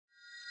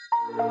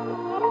You're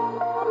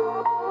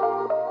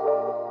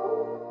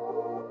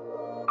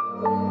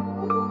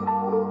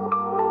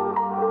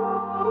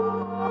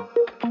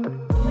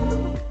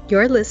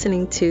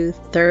listening to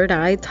Third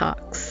Eye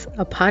Talks,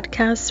 a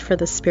podcast for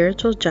the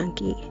spiritual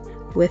junkie,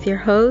 with your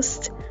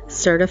host,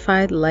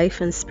 certified life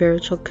and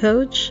spiritual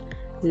coach,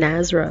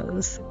 Naz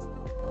Rose.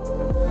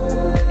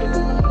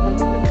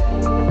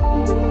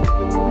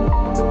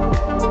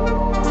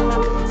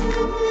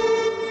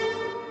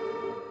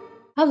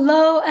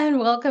 Hello and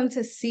welcome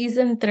to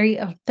season 3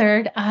 of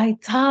Third Eye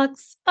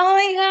Talks. Oh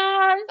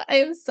my God, I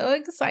am so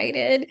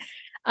excited.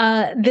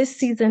 This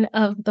season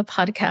of the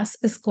podcast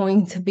is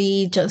going to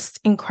be just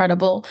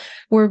incredible.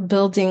 We're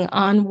building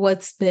on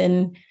what's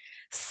been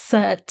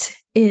set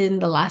in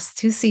the last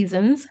 2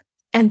 seasons.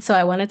 And so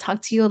I want to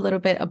talk to you a little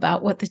bit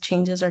about what the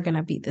changes are going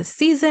to be this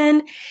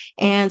season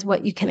and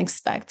what you can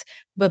expect.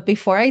 But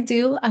before I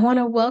do, I want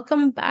to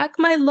welcome back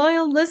my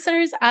loyal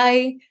listeners.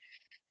 I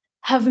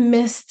have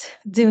missed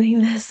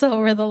doing this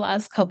over the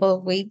last couple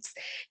of weeks,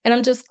 and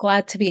I'm just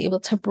glad to be able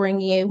to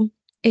bring you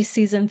a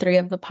season 3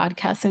 of the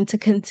podcast and to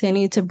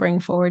continue to bring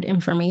forward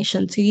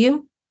information to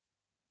you.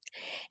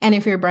 And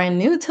if you're brand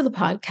new to the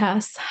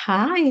podcast,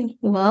 hi,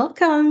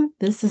 welcome.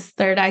 This is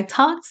Third Eye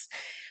Talks,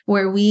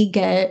 where we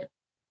get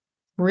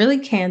really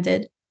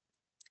candid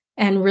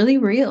and really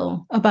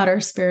real about our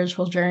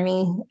spiritual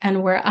journey,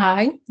 and where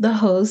I, the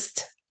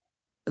host,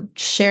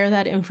 share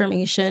that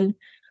information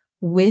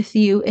with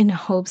you in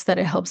hopes that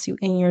it helps you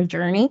in your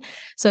journey.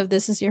 So if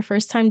this is your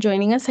first time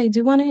joining us, I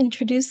do want to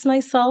introduce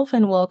myself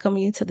and welcome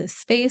you to this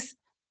space.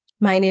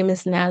 My name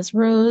is Naz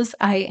Rose.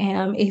 I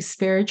am a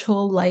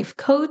spiritual life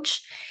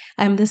coach.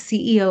 I'm the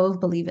CEO of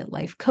Believe It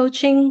Life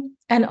Coaching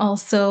and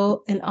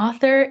also an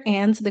author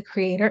and the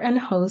creator and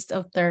host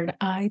of Third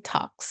Eye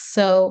Talks.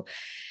 So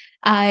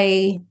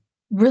I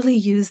really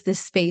use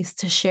this space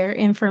to share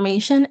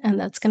information, and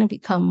that's going to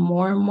become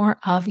more and more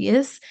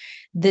obvious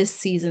this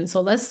season.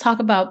 So let's talk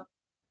about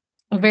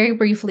very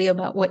briefly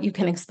about what you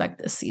can expect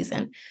this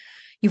season.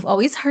 You've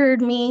always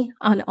heard me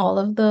on all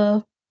of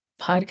the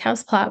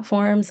podcast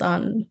platforms,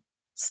 on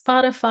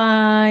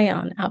Spotify,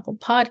 on Apple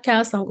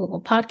Podcasts, on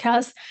Google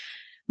Podcasts,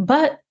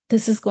 but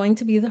this is going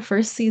to be the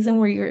first season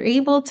where you're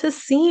able to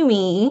see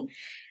me.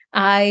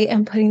 I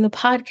am putting the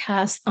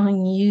podcast on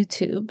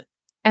YouTube.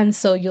 And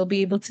so you'll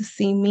be able to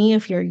see me.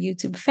 If you're a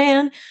YouTube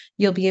fan,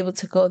 you'll be able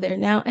to go there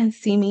now and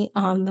see me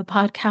on the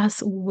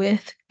podcast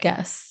with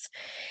guests.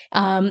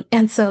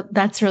 And so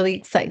that's really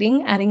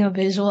exciting. Adding a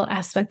visual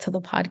aspect to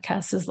the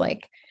podcast is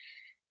like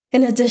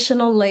an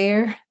additional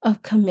layer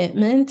of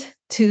commitment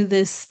to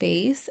this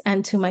space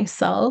and to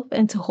myself,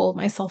 and to hold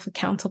myself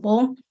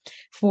accountable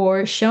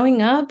for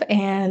showing up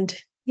and,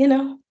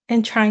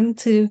 and trying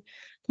to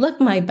look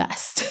my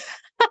best.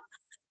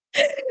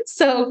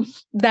 So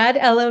that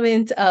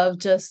element of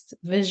just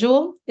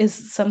visual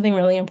is something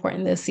really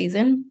important this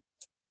season.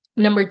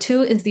 Number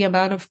 2 is the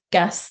amount of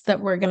guests that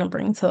we're going to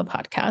bring to the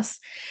podcast.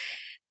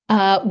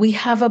 We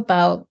have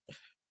about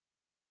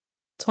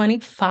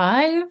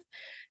 25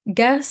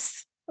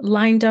 guests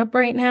lined up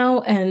right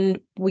now, and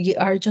we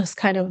are just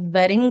kind of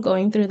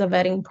going through the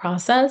vetting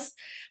process,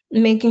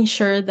 making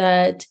sure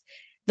that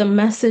the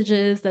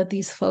messages that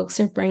these folks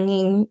are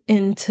bringing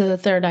into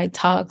Third Eye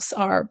Talks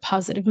are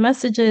positive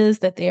messages,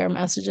 that they are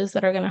messages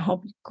that are going to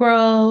help you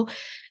grow,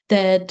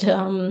 that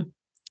they're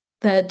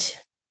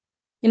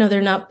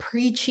not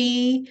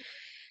preachy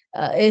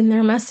in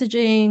their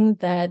messaging,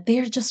 that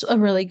they're just a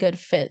really good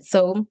fit.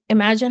 So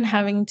imagine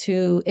having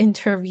to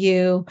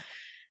interview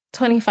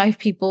 25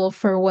 people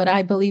for what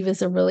I believe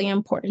is a really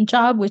important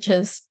job, which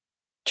is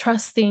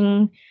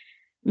trusting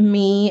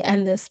me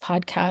and this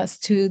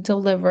podcast to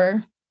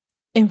deliver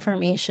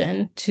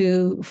information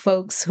to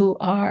folks who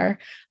are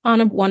on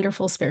a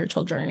wonderful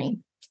spiritual journey.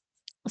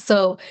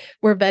 So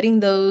we're vetting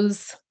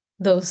those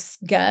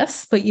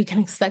guests, but you can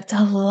expect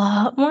a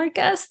lot more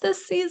guests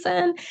this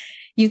season.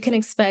 You can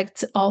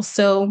expect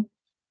also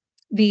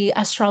the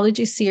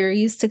astrology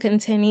series to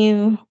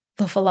continue,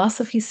 the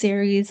philosophy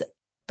series,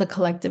 the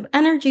collective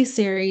energy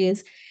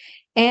series,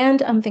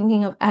 and I'm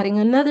thinking of adding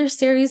another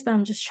series, but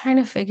I'm just trying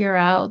to figure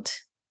out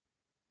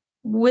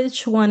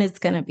which one it's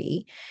going to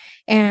be.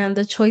 And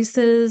the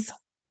choices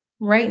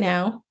right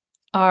now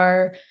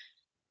are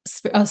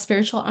a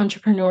spiritual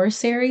entrepreneur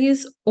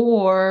series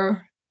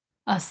or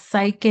a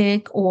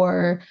psychic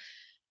or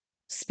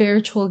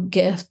spiritual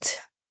gift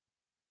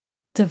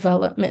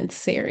development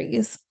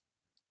series.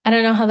 I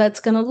don't know how that's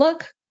going to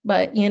look,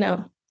 but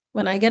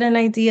when I get an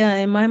idea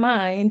in my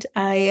mind,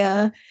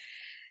 I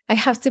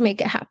have to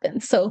make it happen.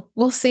 So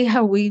we'll see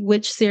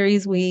which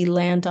series we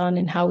land on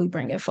and how we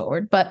bring it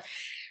forward. But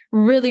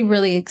really,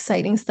 really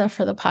exciting stuff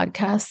for the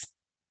podcast.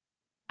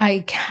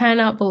 I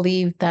cannot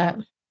believe that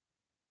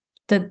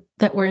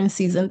we're in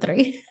season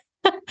 3.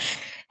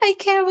 I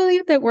can't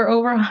believe that we're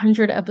over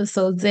 100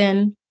 episodes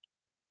in.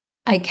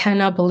 I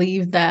cannot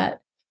believe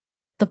that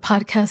the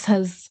podcast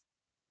has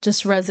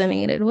just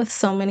resonated with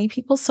so many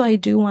people. So I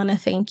do want to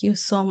thank you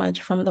so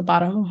much from the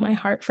bottom of my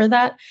heart for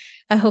that.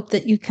 I hope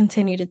that you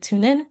continue to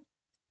tune in.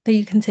 that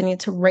you continue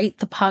to rate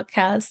the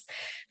podcast,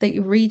 that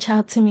you reach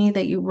out to me,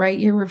 that you write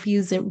your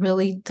reviews. It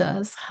really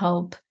does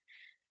help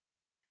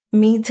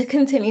me to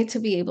continue to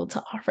be able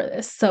to offer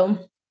this.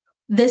 So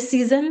this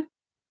season,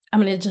 I'm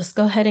going to just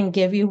go ahead and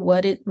give you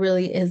what it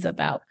really is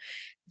about.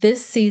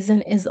 This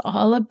season is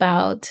all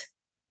about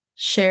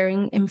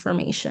sharing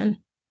information.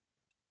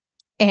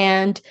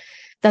 And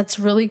that's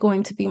really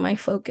going to be my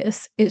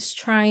focus, is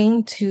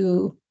trying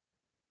to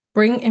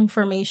bring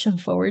information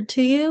forward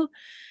to you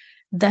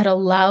that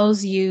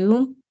allows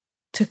you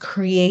to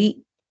create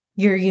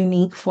your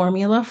unique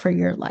formula for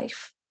your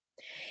life.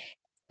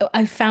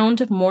 I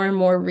found more and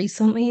more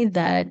recently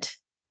that,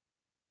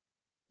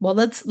 well,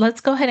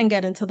 let's go ahead and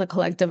get into the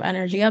collective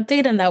energy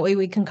update, and that way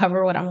we can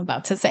cover what I'm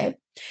about to say.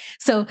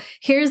 So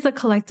here's the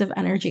collective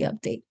energy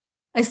update.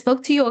 I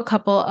spoke to you a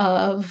couple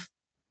of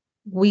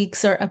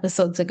weeks or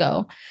episodes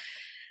ago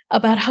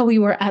about how we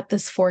were at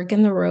this fork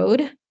in the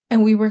road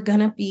and we were going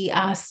to be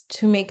asked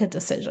to make a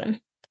decision.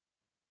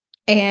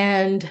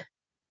 And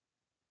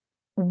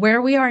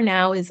where we are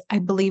now is, I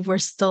believe we're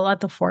still at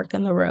the fork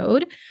in the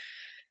road,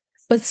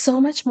 but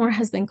so much more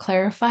has been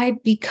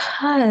clarified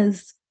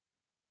because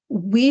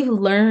we've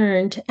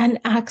learned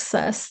and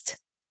accessed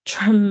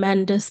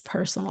tremendous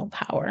personal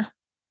power.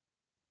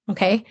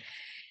 Okay.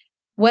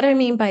 What I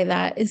mean by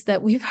that is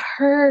that we've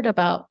heard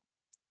about,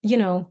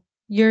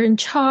 you're in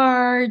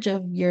charge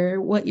of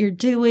what you're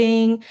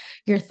doing,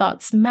 your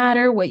thoughts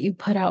matter, what you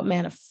put out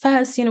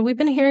manifests. We've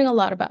been hearing a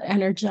lot about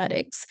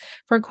energetics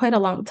for quite a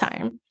long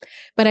time.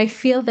 But I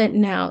feel that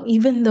now,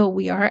 even though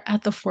we are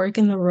at the fork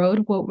in the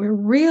road, what we're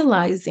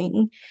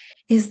realizing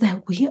is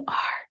that we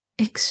are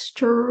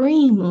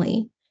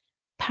extremely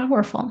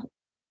powerful.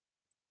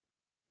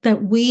 That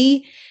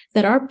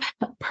our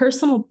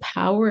personal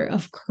power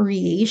of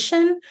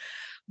creation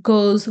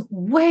goes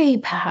way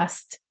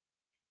past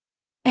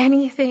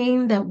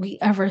anything that we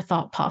ever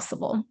thought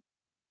possible.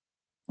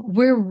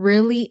 We're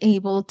really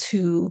able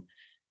to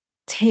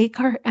take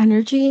our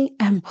energy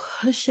and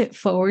push it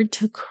forward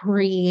to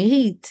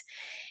create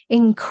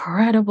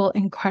incredible,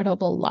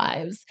 incredible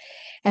lives.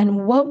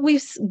 And what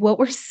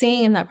we're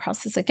seeing in that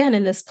process, again,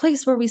 in this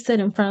place where we sit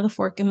in front of the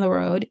fork in the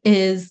road,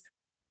 is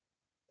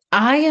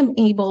I am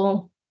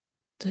able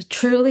to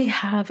truly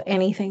have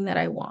anything that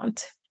I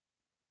want.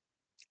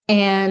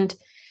 And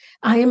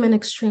I am an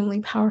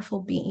extremely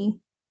powerful being.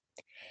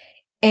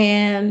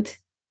 And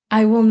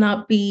I will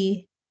not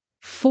be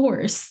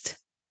forced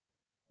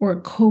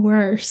or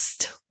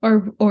coerced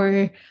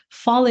or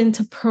fall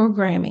into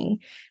programming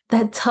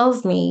that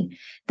tells me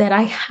that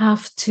I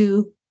have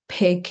to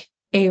pick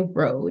a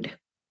road.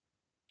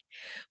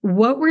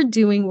 What we're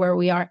doing where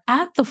we are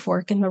at the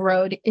fork in the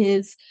road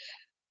is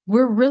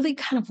we're really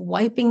kind of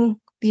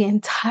wiping the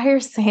entire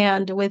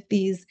sand with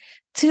these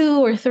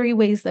 2 or 3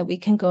 ways that we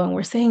can go. And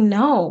we're saying,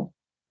 no,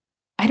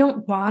 I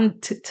don't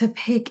want to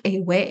pick a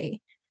way.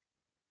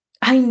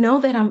 I know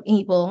that I'm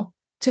able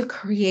to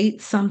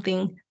create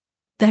something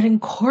that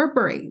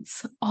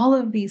incorporates all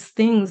of these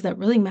things that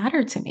really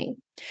matter to me.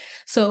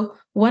 So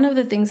one of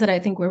the things that I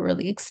think we're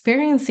really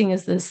experiencing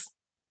is this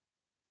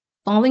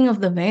falling of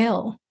the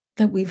veil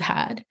that we've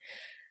had.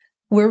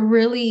 We're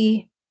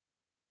really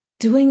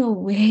doing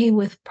away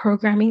with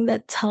programming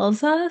that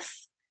tells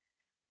us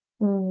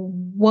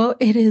what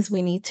it is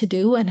we need to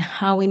do and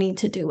how we need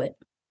to do it.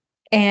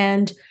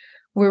 And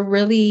we're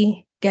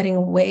really getting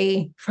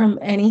away from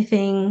any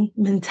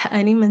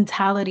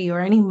mentality or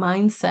any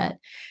mindset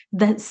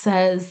that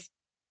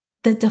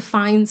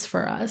defines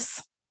for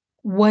us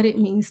what it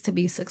means to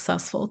be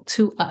successful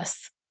to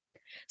us.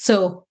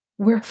 So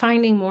we're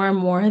finding more and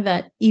more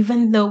that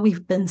even though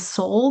we've been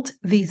sold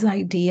these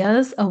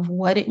ideas of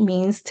what it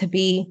means to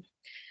be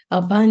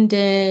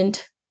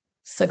abundant,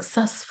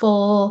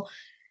 successful,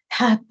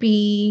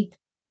 happy,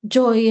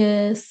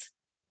 joyous,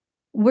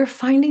 we're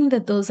finding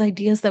that those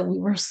ideas that we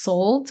were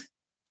sold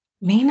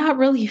may not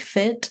really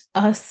fit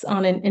us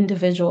on an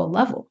individual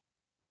level.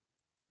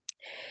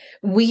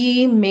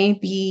 We may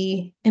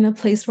be in a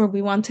place where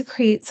we want to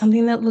create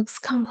something that looks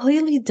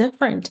completely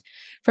different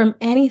from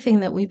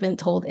anything that we've been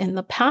told in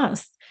the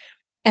past.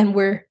 And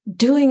we're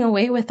doing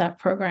away with that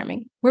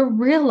programming. We're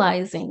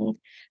realizing,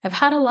 I've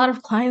had a lot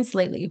of clients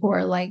lately who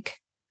are like,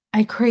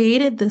 I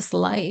created this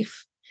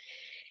life.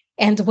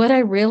 And what I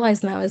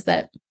realize now is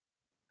that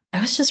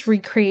I was just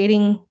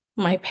recreating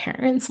my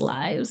parents'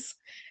 lives.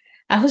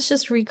 I was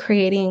just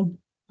recreating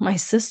my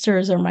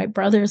sister's or my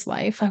brother's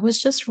life. I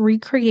was just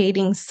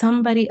recreating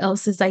somebody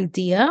else's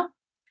idea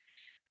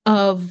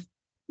of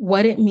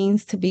what it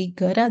means to be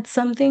good at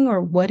something, or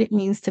what it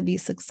means to be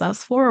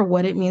successful, or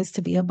what it means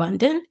to be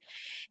abundant.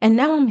 And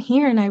now I'm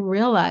here and I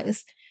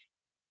realize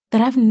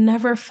that I've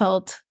never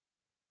felt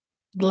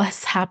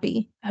less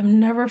happy. I've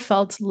never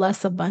felt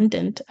less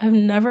abundant. I've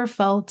never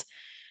felt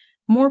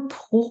more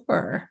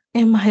poor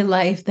in my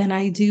life than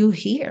I do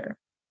here.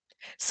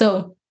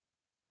 So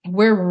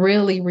we're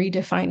really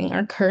redefining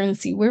our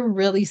currency. We're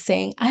really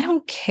saying, I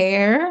don't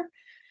care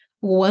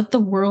what the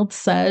world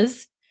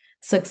says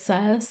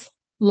success,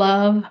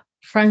 love,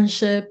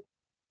 friendship,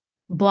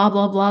 blah,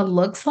 blah, blah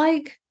looks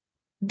like.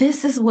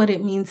 This is what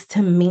it means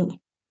to me.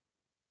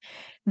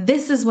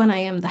 This is when I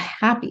am the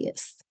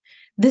happiest.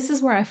 This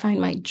is where I find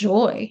my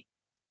joy.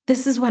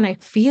 This is when I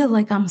feel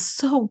like I'm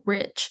so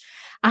rich.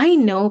 I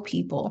know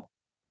people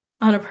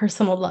on a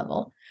personal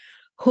level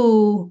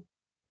who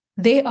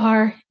they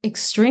are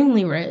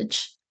extremely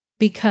rich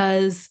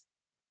because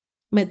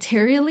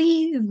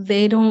materially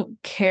they don't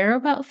care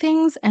about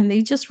things and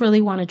they just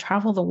really want to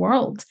travel the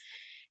world.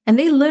 And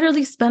they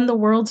literally spend the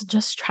world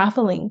just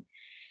traveling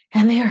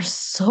and they are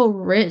so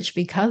rich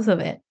because of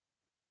it.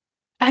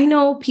 I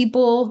know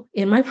people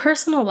in my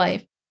personal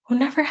life who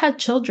never had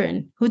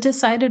children, who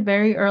decided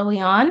very early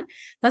on,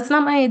 that's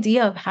not my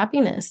idea of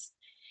happiness.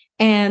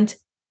 And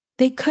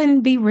they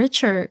couldn't be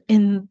richer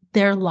in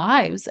their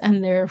lives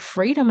and their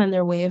freedom and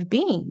their way of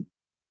being.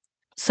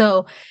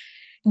 So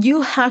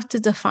you have to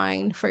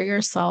define for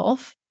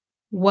yourself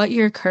what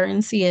your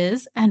currency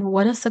is and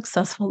what a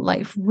successful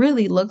life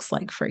really looks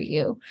like for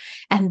you.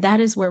 And that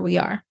is where we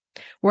are.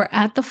 We're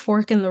at the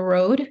fork in the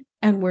road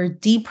and we're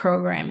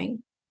deprogramming.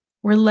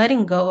 We're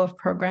letting go of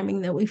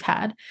programming that we've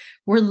had.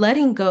 We're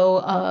letting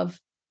go of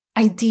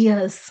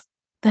ideas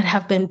that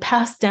have been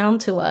passed down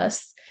to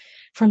us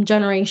from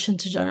generation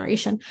to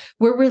generation.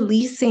 We're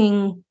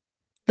releasing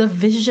the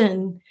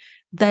vision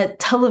that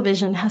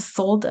television has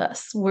sold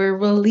us. We're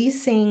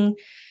releasing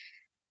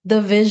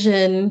the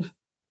vision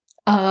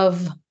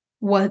of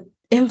what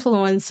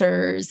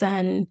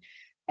influencers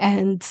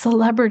and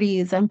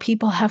celebrities and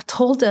people have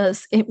told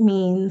us it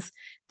means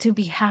to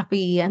be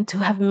happy and to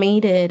have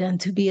made it and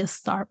to be a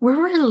star.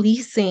 We're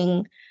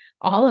releasing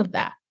all of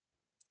that.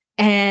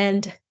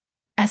 And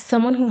as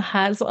someone who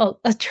has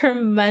a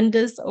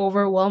tremendous,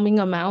 overwhelming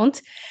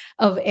amount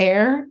of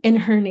air in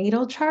her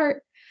natal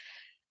chart,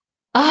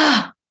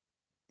 ah,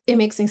 it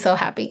makes me so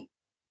happy.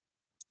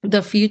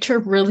 The future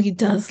really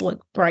does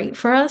look bright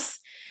for us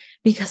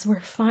because we're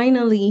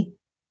finally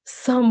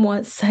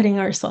somewhat setting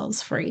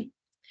ourselves free.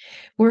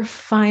 We're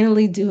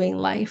finally doing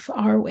life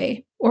our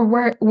way, or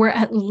we're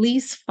at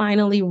least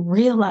finally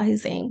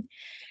realizing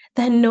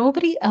that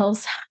nobody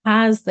else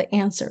has the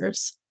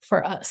answers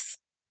for us.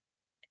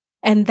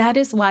 And that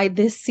is why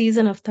this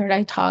season of Third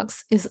Eye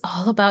Talks is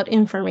all about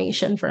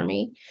information for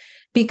me,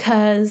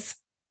 because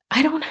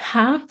I don't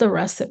have the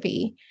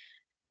recipe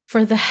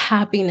for the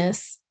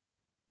happiness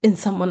in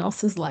someone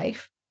else's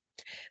life.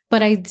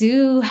 But I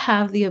do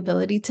have the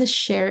ability to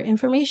share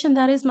information.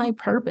 That is my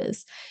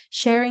purpose.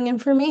 Sharing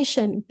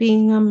information,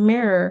 being a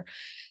mirror,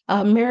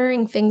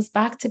 mirroring things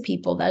back to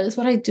people. That is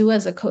what I do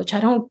as a coach. I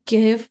don't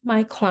give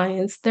my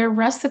clients their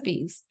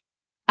recipes.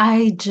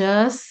 I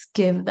just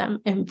give them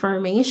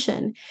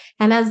information.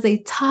 And as they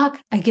talk,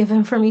 I give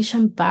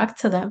information back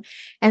to them.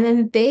 And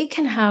then they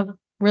can have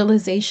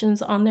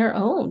realizations on their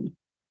own.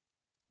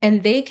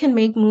 And they can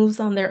make moves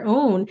on their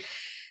own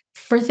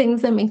for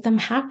things that make them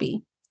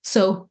happy.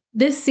 So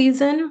this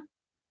season,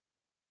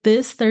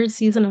 this third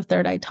season of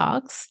Third Eye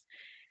Talks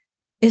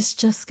is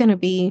just going to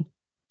be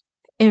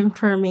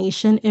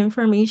information,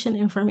 information,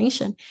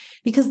 information.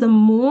 Because the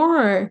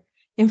more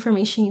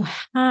information you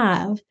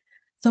have,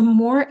 the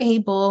more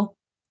able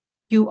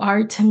you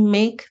are to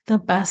make the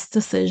best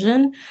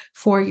decision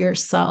for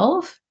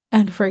yourself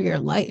and for your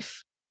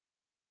life.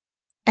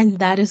 And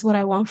that is what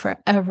I want for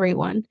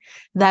everyone.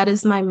 That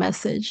is my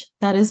message.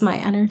 That is my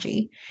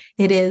energy.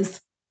 It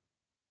is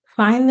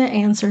find the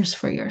answers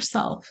for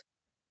yourself.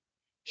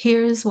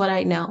 Here's what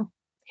I know.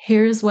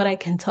 Here's what I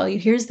can tell you.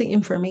 Here's the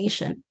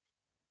information.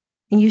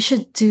 And you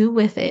should do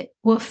with it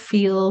what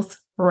feels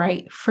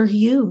right for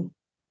you.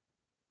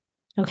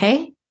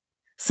 Okay?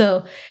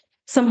 So,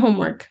 some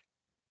homework.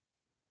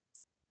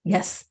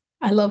 Yes,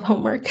 I love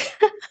homework.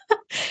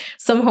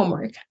 Some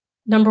homework.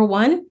 Number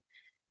one,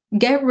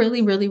 get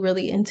really, really,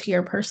 really into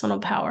your personal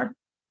power.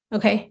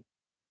 Okay?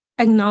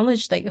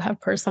 Acknowledge that you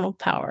have personal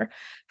power.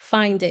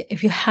 Find it.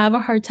 If you have a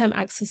hard time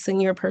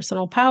accessing your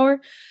personal power,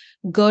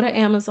 go to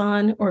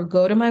Amazon or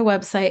go to my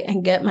website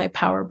and get my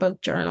Power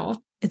Book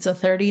Journal. It's a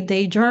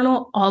 30-day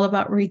journal all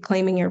about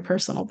reclaiming your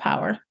personal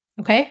power.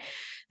 Okay?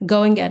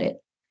 Go and get it.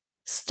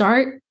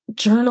 Start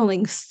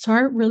journaling.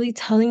 Start really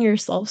telling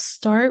yourself,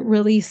 start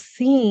really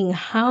seeing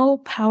how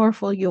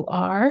powerful you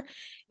are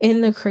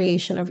in the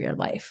creation of your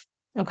life.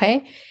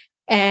 Okay?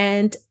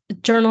 And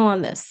journal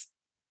on this.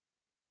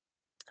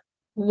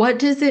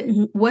 What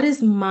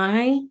is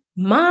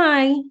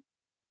my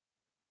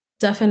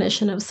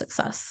definition of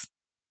success?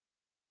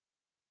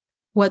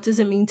 What does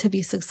it mean to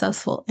be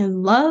successful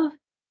in love,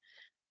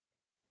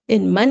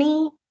 in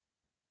money,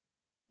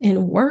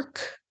 in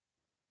work,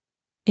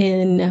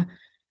 in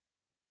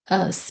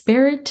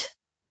spirit,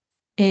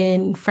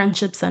 in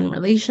friendships and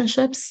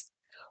relationships?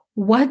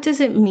 What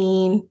does it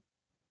mean?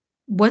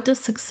 What does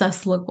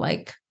success look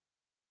like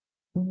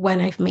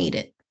when I've made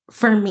it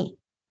for me?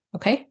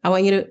 Okay. I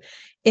want you to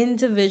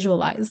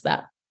individualize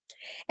that.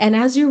 And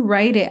as you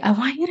write it, I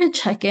want you to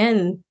check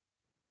in.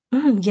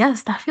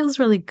 Yes, that feels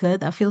really good.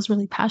 That feels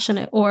really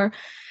passionate. Or,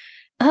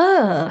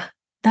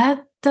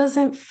 that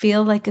doesn't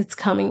feel like it's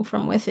coming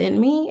from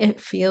within me. It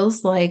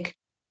feels like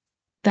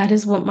That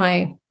is what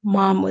my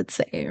mom would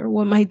say, or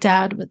what my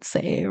dad would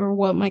say, or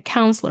what my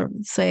counselor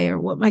would say, or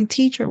what my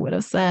teacher would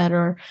have said,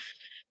 or,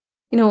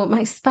 what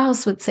my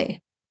spouse would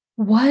say.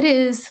 What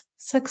is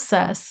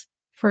success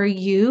for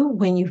you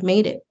when you've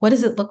made it? What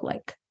does it look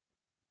like?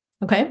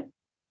 Okay.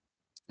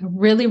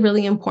 Really,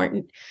 really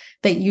important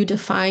that you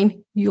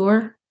define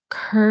your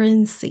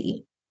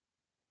currency.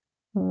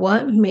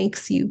 What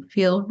makes you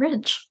feel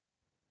rich?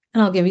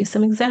 And I'll give you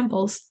some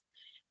examples.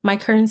 My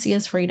currency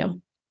is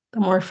freedom. The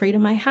more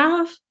freedom I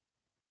have,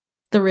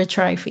 the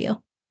richer I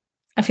feel.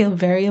 I feel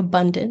very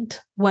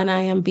abundant when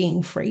I am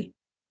being free.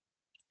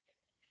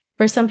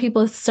 For some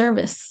people, it's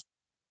service.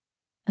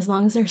 As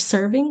long as they're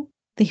serving,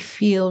 they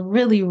feel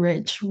really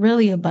rich,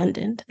 really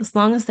abundant. As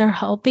long as they're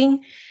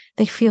helping,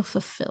 they feel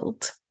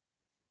fulfilled.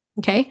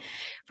 Okay?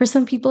 For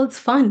some people, it's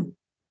fun.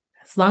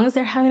 As long as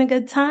they're having a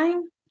good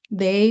time,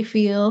 they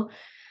feel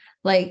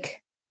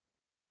like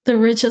the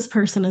richest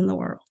person in the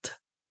world.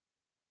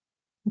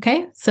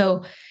 Okay?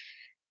 So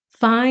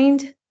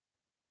find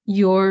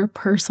your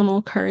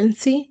personal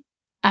currency,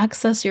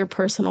 access your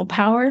personal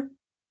power.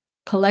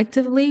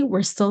 Collectively,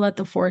 we're still at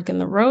the fork in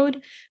the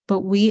road,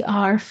 but we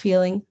are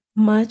feeling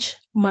much,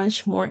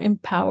 much more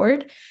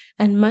empowered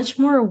and much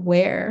more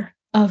aware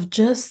of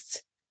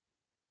just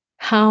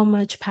how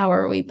much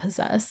power we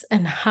possess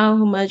and how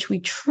much we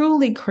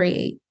truly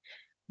create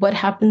what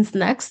happens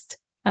next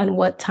and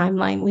what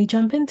timeline we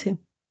jump into.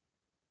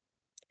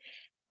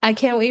 I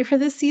can't wait for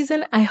this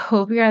season. I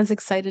hope you're as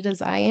excited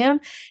as I am.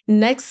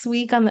 Next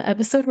week on the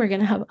episode, we're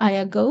going to have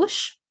Aya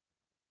Ghosh,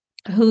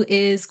 who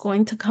is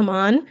going to come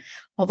on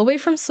all the way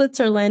from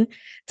Switzerland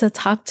to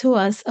talk to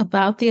us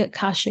about the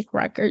Akashic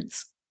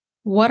Records.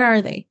 What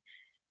are they?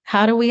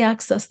 How do we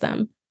access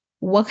them?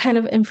 What kind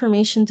of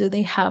information do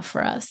they have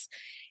for us?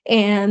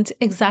 And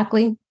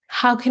exactly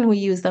how can we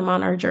use them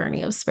on our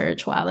journey of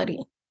spirituality?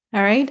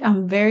 All right.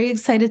 I'm very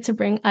excited to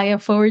bring Aya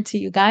forward to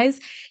you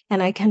guys,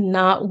 and I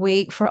cannot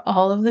wait for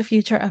all of the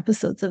future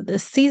episodes of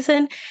this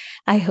season.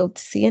 I hope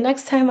to see you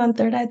next time on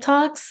Third Eye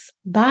Talks.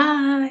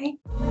 Bye.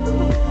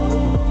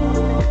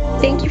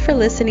 Thank you for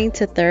listening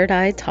to Third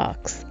Eye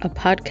Talks, a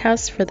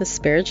podcast for the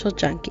spiritual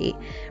junkie,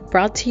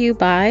 brought to you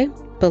by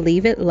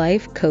Believe It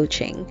Life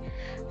Coaching.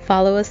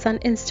 Follow us on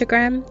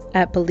Instagram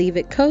at Believe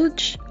It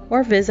Coach,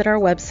 or visit our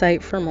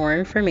website for more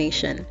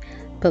information,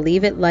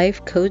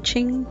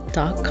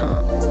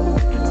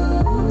 believeItlifecoaching.com.